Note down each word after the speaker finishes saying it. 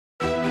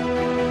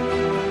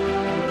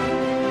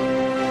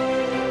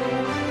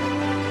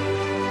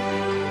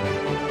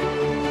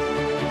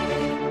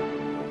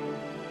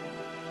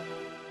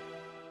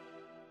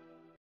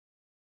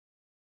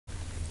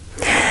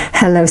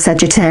Hello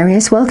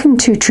Sagittarius, welcome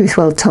to Truth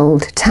Well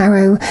Told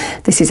Tarot.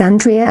 This is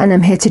Andrea and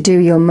I'm here to do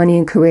your money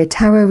and career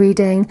tarot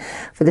reading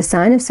for the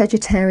sign of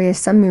Sagittarius,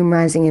 Sun, Moon,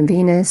 Rising and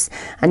Venus,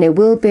 and it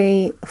will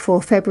be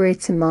for February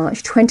to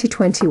March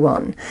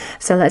 2021.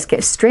 So let's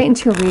get straight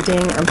into your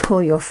reading and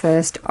pull your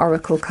first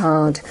oracle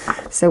card.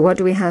 So what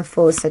do we have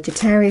for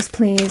Sagittarius,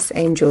 please?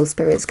 Angels,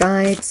 spirits,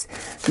 guides.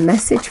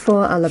 Message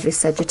for our lovely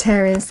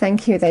Sagittarians.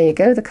 Thank you. There you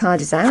go. The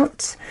card is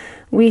out.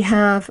 We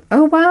have,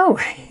 oh wow,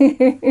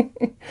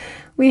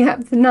 we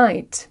have the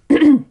Knight.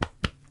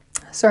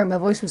 Sorry, my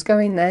voice was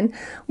going then.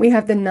 We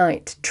have the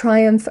Knight,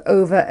 triumph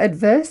over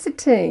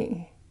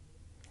adversity,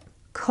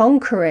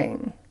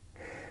 conquering,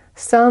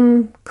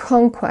 some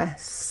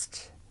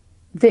conquest,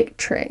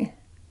 victory.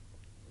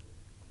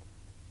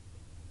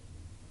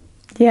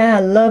 Yeah,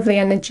 lovely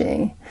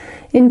energy.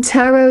 In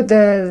tarot,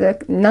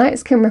 the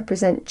Knights can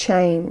represent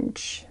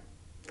change.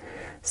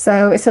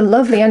 So it's a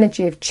lovely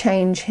energy of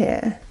change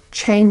here.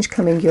 Change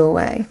coming your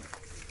way.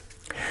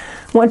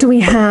 What do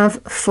we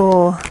have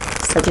for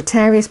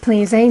Sagittarius,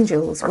 please?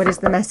 Angels, what is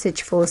the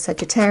message for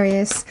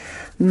Sagittarius?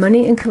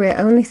 Money and career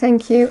only,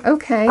 thank you.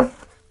 Okay.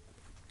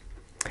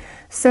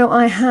 So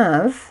I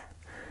have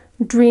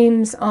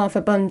dreams of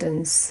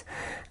abundance.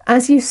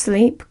 As you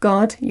sleep,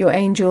 God, your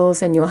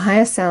angels and your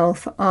higher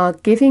self are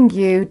giving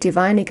you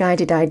divinely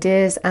guided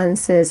ideas,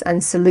 answers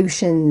and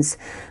solutions.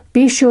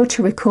 Be sure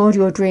to record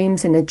your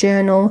dreams in a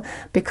journal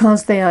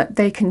because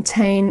they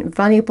contain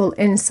valuable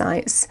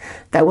insights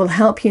that will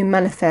help you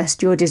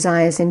manifest your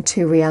desires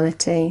into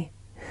reality.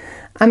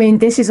 I mean,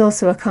 this is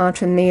also a card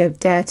from me of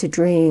dare to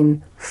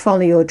dream, follow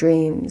your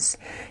dreams.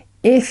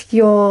 If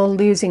you're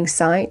losing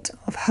sight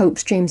of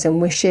hopes, dreams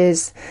and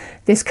wishes,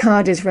 this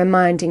card is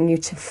reminding you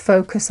to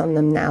focus on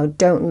them now.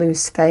 Don't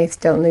lose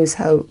faith, don't lose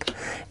hope.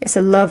 It's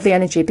a lovely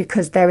energy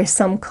because there is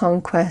some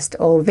conquest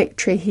or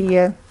victory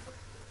here.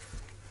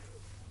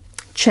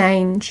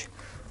 Change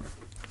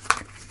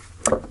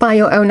by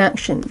your own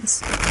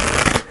actions.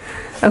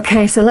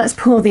 Okay, so let's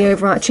pull the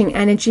overarching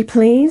energy,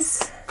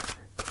 please,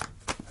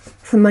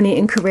 for money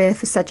and career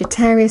for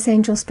Sagittarius,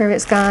 angel,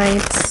 spirits,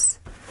 guides.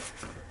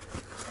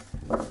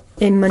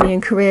 In money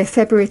and career,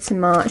 February to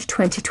March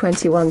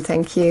 2021,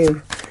 thank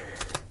you.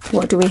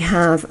 What do we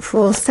have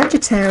for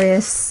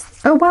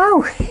Sagittarius? Oh,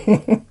 wow.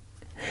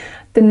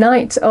 The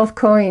Knight of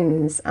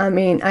Coins. I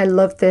mean, I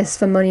love this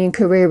for money and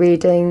career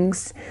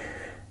readings.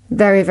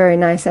 Very, very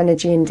nice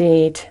energy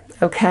indeed.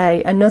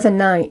 Okay, another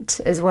Knight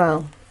as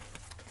well.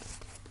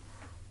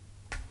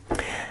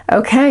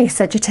 Okay,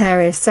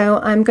 Sagittarius, so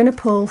I'm going to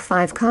pull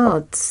 5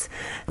 cards.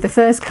 The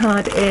first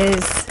card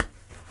is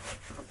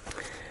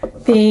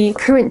the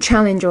current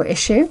challenge or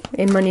issue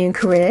in money and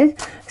career.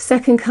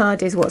 Second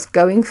card is what's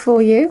going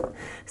for you.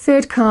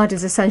 Third card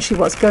is essentially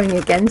what's going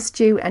against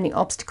you, any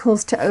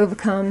obstacles to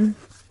overcome.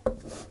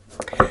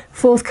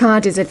 Fourth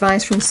card is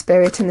advice from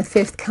spirit, and the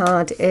fifth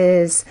card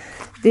is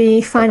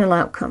the final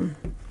outcome.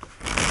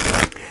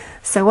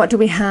 So what do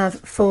we have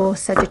for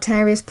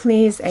Sagittarius,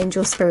 please?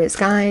 Angel, spirits,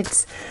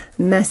 guides.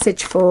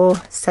 Message for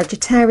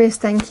Sagittarius,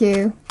 thank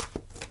you.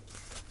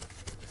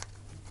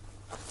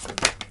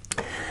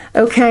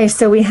 Okay,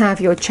 so we have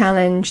your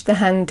challenge, the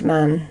Hanged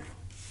Man.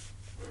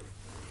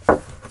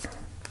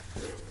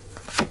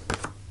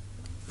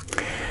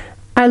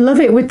 I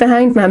love it with the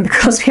Hanged Man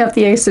because we have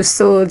the Ace of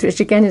Swords, which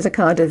again is a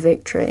card of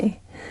victory.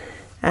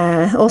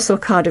 Also a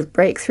card of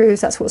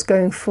breakthroughs, that's what's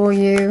going for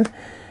you.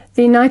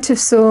 The Knight of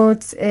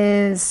Swords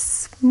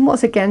is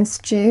what's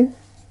against you.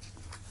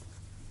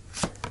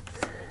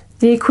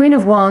 The Queen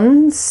of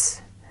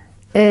Wands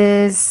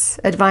is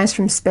advice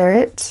from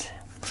spirit.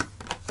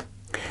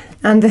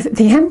 And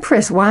the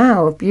Empress,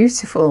 wow,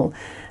 beautiful.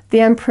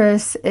 The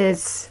Empress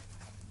is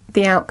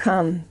the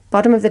outcome.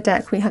 Bottom of the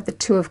deck we have the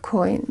Two of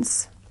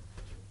Coins.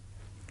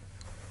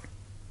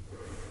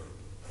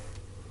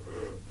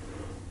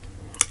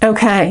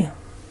 Okay.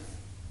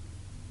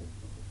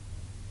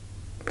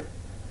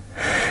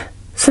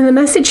 So the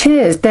message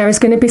here is there is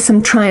going to be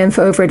some triumph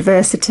over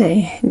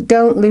adversity.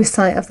 Don't lose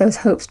sight of those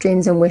hopes,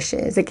 dreams and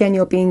wishes. Again,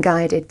 you're being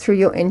guided through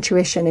your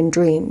intuition and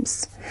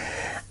dreams.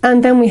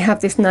 And then we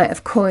have this Knight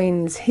of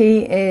Coins.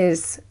 He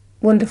is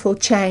wonderful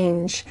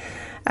change.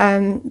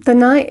 The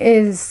Knight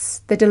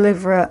is the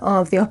deliverer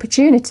of the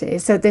opportunity.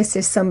 So this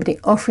is somebody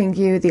offering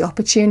you the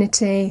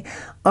opportunity,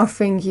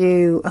 offering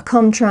you a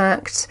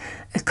contract,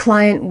 a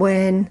client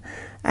win,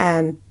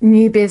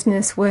 new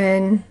business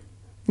win,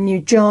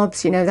 new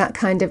jobs, you know, that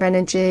kind of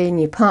energy,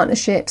 new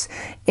partnerships,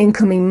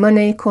 incoming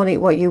money, call it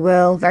what you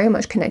will, very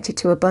much connected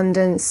to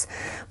abundance.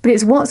 But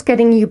it's what's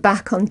getting you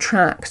back on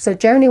track. So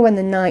generally when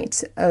the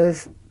Knight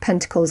of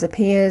Pentacles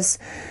appears,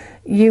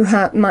 you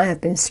might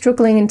have been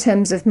struggling in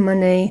terms of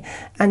money,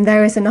 and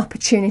there is an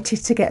opportunity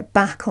to get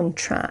back on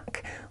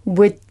track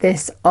with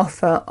this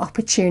offer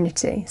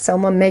opportunity.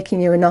 Someone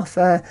making you an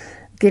offer,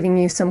 giving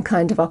you some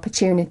kind of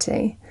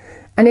opportunity.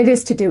 And it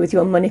is to do with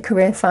your money,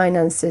 career,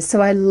 finances.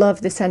 So I love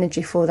this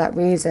energy for that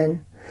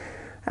reason.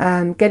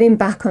 Getting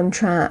back on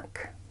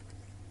track.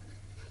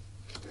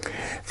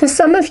 For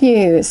some of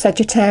you,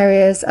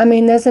 Sagittarius, I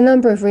mean, there's a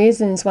number of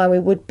reasons why we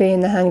would be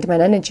in the Hanged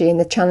Man energy, in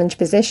the challenge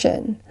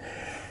position.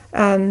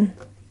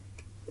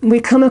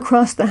 We come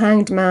across the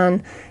Hanged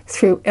Man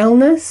through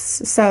illness.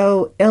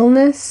 So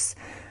illness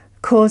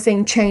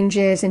causing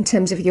changes in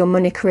terms of your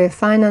money, career,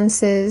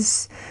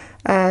 finances,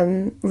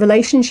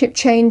 relationship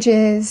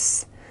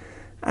changes,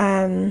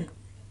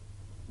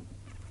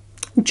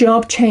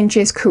 job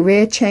changes,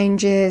 career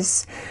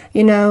changes,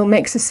 you know,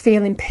 makes us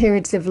feel in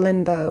periods of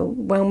limbo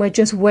when we're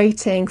just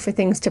waiting for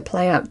things to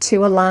play out,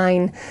 to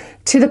align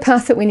to the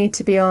path that we need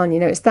to be on. You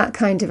know, it's that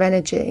kind of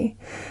energy.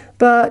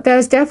 But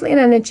there's definitely an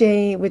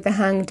energy with the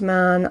Hanged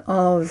Man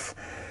of,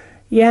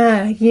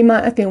 yeah, you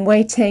might have been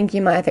waiting,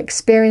 you might have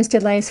experienced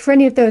delays for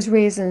any of those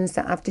reasons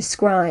that I've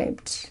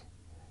described.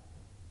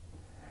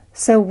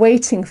 So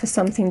waiting for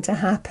something to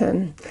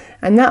happen,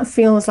 and that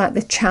feels like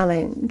the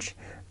challenge.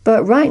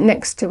 But right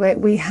next to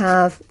it, we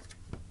have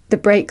the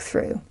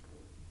breakthrough.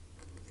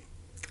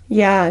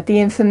 Yeah, the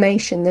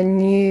information, the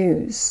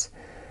news.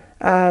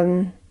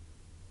 Some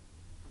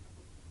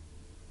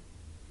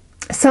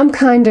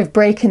kind of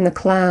break in the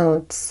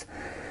clouds.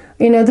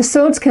 You know, the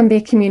swords can be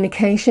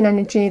communication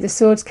energy. The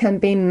swords can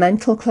be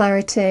mental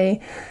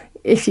clarity.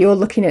 If you're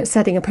looking at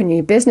setting up a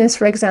new business,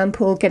 for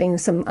example, getting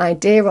some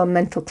idea or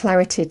mental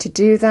clarity to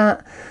do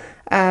that,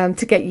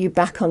 to get you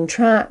back on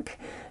track.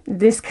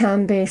 This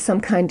can be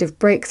some kind of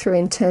breakthrough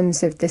in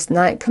terms of this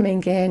night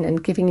coming in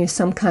and giving you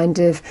some kind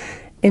of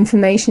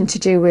information to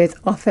do with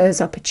offers,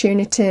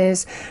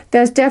 opportunities.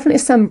 There's definitely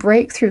some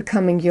breakthrough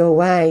coming your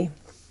way.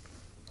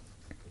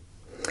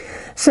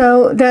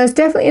 So there's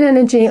definitely an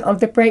energy of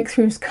the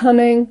breakthroughs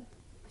coming.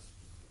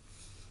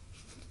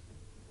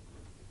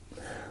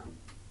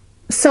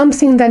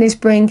 Something that is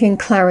bringing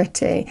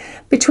clarity.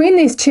 Between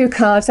these two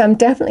cards, I'm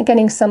definitely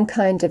getting some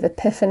kind of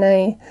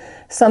epiphany,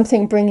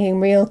 something bringing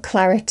real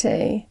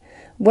clarity,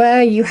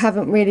 where you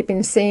haven't really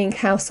been seeing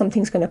how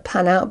something's going to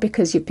pan out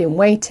because you've been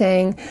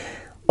waiting.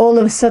 All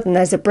of a sudden,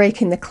 there's a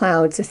break in the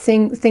clouds.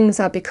 Things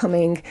are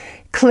becoming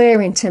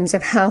clear in terms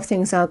of how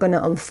things are going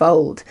to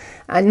unfold.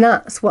 And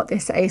that's what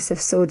this Ace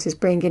of Swords is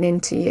bringing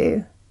into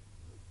you.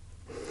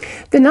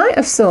 The Knight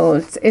of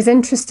Swords is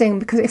interesting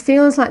because it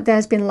feels like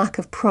there's been lack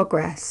of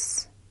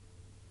progress.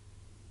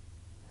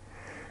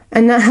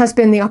 And that has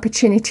been the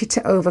opportunity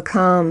to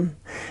overcome.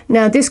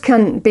 Now, this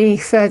can be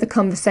further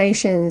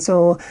conversations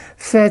or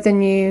further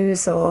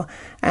news or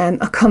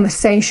a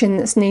conversation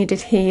that's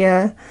needed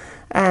here,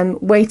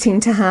 waiting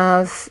to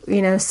have,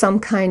 you know,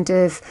 some kind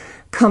of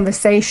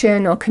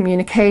conversation or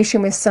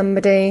communication with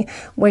somebody,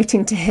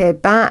 waiting to hear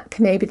back.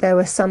 Maybe there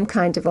was some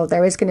kind of, or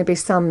there is going to be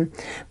some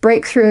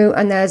breakthrough,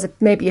 and there's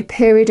maybe a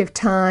period of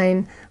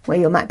time where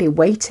you might be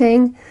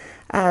waiting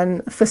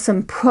for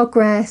some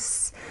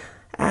progress,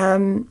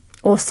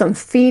 or some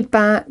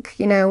feedback,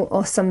 you know,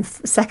 or some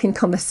second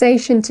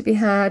conversation to be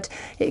had.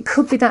 It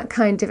could be that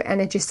kind of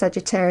energy,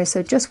 Sagittarius,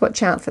 so just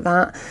watch out for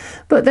that.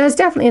 But there's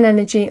definitely an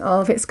energy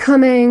of it's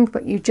coming,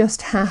 but you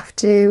just have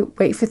to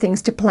wait for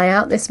things to play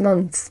out this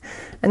month.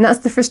 And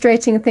that's the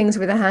frustrating things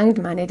with the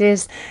Hanged Man. It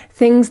is,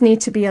 things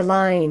need to be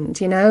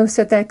aligned, you know,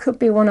 so there could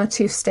be 1 or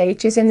 2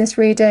 stages in this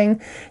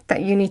reading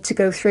that you need to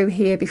go through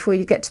here before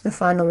you get to the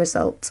final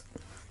result.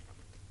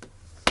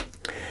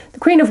 The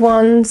Queen of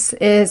Wands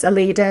is a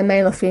leader,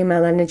 male or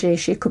female energy.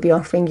 She could be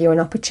offering you an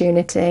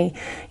opportunity.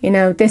 You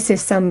know, this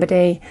is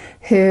somebody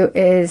who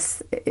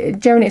is,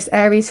 generally it's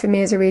Aries for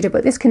me as a reader,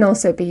 but this can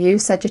also be you,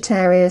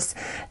 Sagittarius.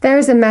 There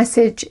is a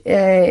message,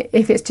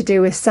 if it's to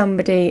do with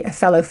somebody, a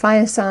fellow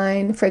fire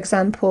sign, for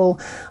example,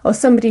 or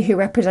somebody who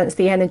represents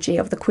the energy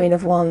of the Queen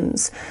of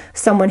Wands,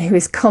 someone who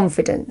is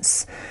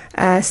confident,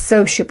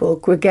 sociable,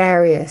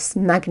 gregarious,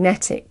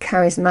 magnetic,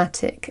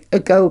 charismatic, a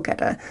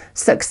go-getter,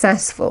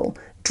 successful,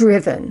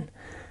 driven,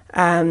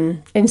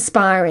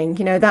 inspiring,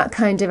 you know, that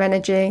kind of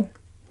energy.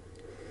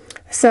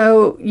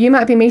 So you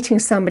might be meeting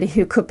somebody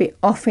who could be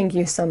offering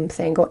you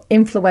something, or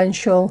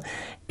influential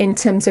in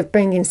terms of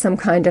bringing some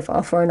kind of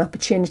offer, an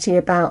opportunity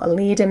about a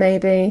leader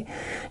maybe.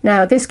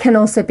 Now this can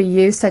also be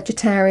you,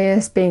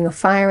 Sagittarius, being a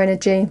fire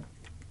energy.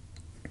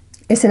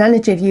 It's an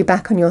energy of you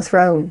back on your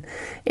throne.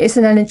 It's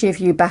an energy of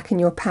you back in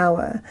your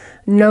power.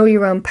 Know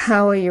your own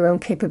power, your own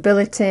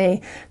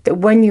capability, that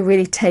when you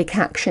really take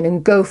action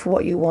and go for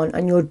what you want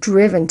and you're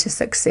driven to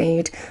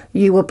succeed,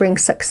 you will bring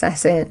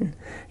success in.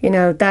 You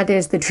know, that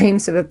is the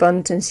dreams of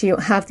abundance. You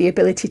have the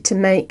ability to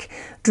make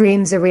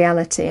dreams a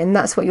reality, and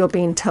that's what you're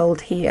being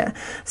told here.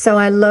 So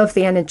I love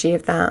the energy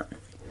of that,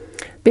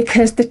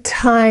 because the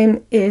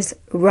time is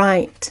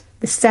right.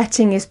 The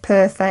setting is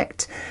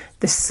perfect.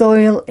 The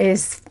soil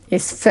is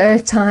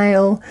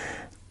fertile,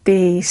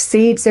 the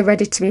seeds are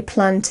ready to be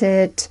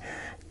planted,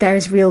 there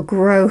is real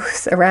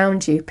growth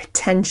around you,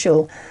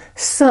 potential,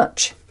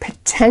 such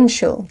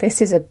potential.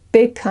 This is a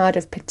big card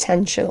of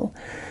potential.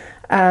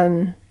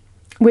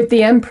 With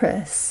the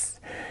Empress,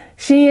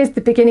 she is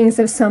the beginnings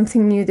of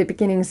something new, the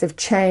beginnings of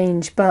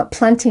change, but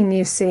planting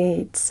new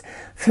seeds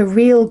for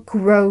real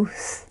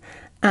growth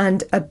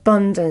and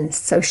abundance.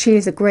 So she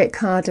is a great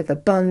card of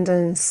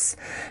abundance.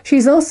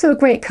 She's also a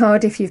great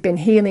card if you've been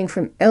healing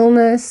from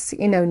illness,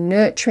 you know,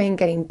 nurturing,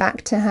 getting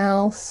back to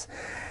health,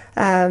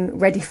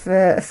 ready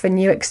for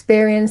new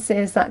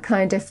experiences, that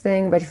kind of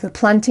thing, ready for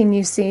planting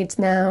new seeds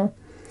now.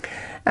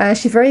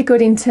 She's very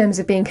good in terms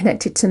of being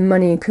connected to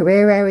money and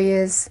career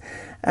areas.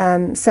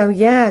 So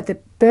yeah, the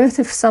birth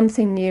of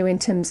something new in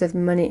terms of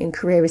money and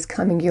career is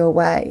coming your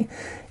way.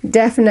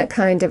 Definite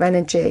kind of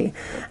energy.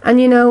 And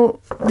you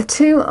know, the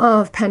Two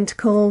of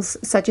Pentacles,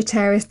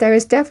 Sagittarius, there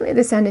is definitely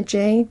this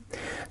energy,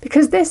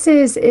 because this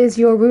is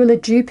your ruler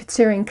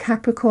Jupiter in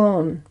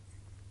Capricorn.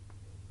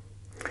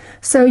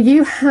 So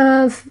you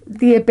have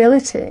the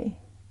ability,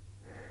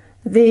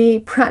 the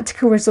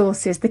practical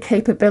resources, the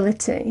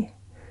capability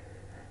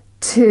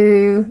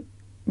to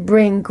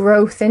bring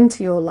growth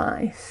into your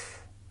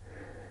life.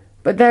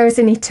 But there is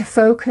a need to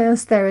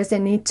focus, there is a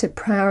need to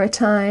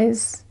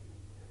prioritize.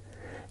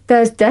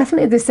 There's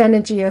definitely this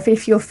energy of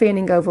if you're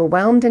feeling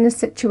overwhelmed in a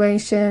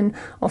situation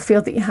or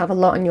feel that you have a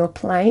lot on your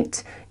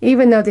plate,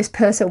 even though this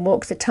person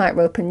walks a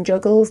tightrope and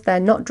juggles, they're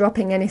not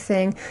dropping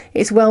anything,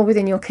 it's well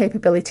within your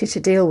capability to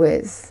deal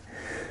with.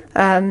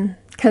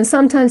 Can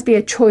sometimes be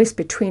a choice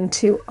between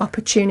two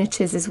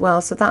opportunities as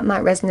well, so that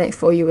might resonate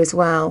for you as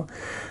well.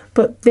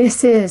 But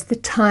this is, the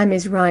time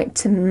is right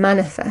to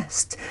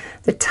manifest.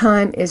 The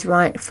time is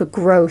right for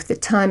growth. The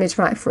time is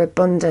right for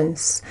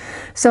abundance.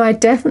 So I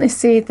definitely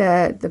see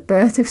the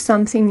birth of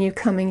something new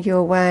coming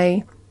your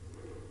way.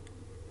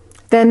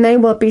 There may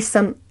well be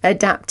some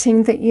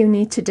adapting that you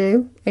need to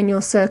do in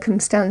your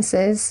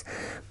circumstances,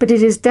 but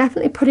it is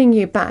definitely putting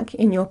you back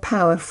in your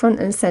power,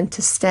 front and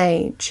center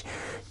stage.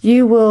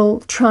 You will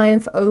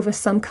triumph over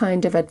some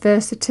kind of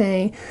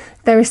adversity.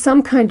 There is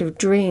some kind of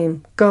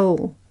dream,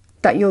 goal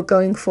that you're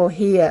going for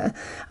here.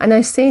 And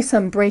I see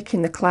some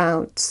breaking the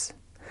clouds.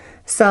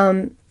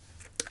 Some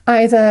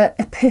either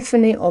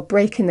epiphany or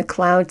breaking the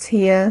clouds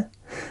here,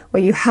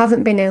 where you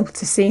haven't been able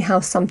to see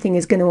how something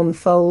is going to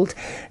unfold.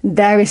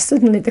 There is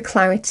suddenly the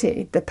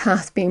clarity, the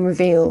path being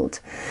revealed.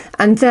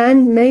 And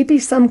then maybe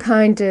some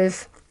kind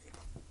of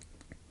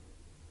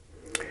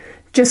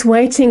just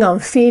waiting on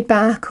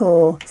feedback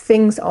or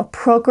things or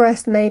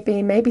progress,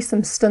 maybe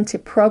some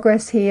stunted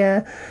progress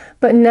here.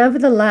 But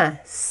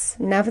nevertheless,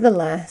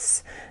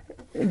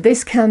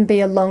 this can be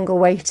a long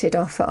awaited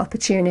offer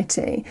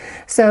opportunity.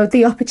 So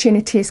the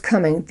opportunity is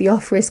coming, the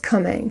offer is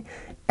coming.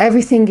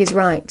 Everything is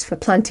right for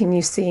planting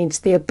new seeds.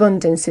 The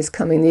abundance is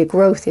coming, the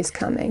growth is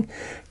coming.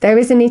 There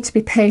is a need to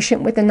be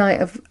patient with the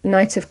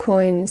Knight of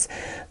Coins,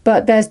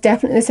 but there's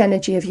definitely this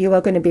energy of you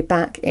are going to be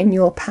back in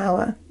your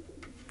power.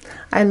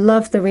 I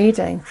love the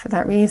reading for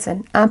that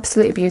reason.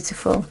 Absolutely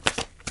beautiful.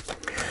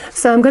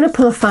 So I'm going to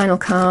pull a final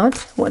card.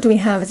 What do we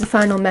have as a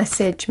final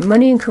message?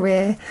 Money and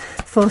career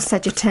for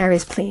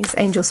Sagittarius, please.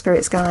 Angel,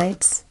 spirits,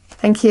 guides.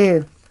 Thank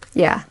you.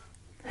 Yeah.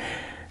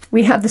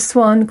 We have the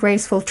Swan,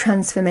 graceful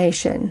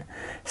transformation.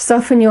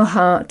 Soften your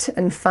heart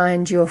and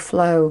find your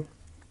flow.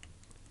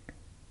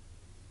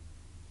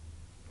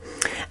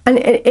 And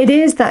it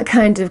is that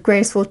kind of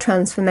graceful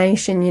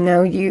transformation, you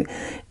know.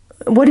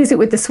 What is it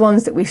with the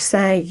swans that we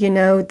say, you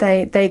know,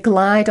 they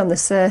glide on the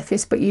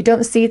surface, but you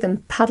don't see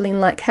them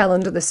paddling like hell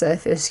under the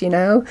surface, you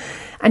know.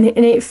 And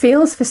it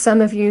feels for some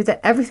of you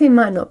that everything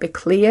might not be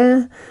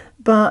clear,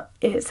 but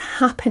it's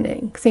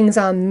happening. Things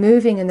are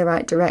moving in the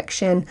right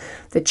direction.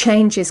 The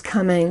change is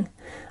coming.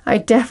 I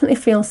definitely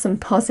feel some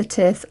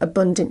positive,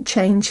 abundant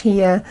change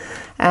here,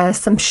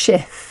 some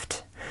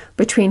shift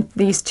between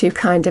these two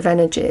kind of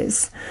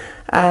energies.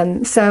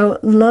 So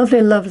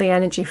lovely, lovely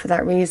energy for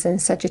that reason,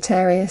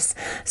 Sagittarius.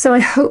 So I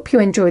hope you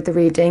enjoyed the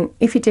reading.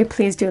 If you did,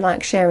 please do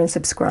like, share and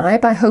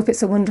subscribe. I hope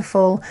it's a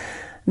wonderful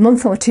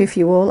month or two for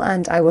you all,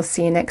 and I will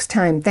see you next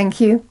time.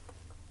 Thank you.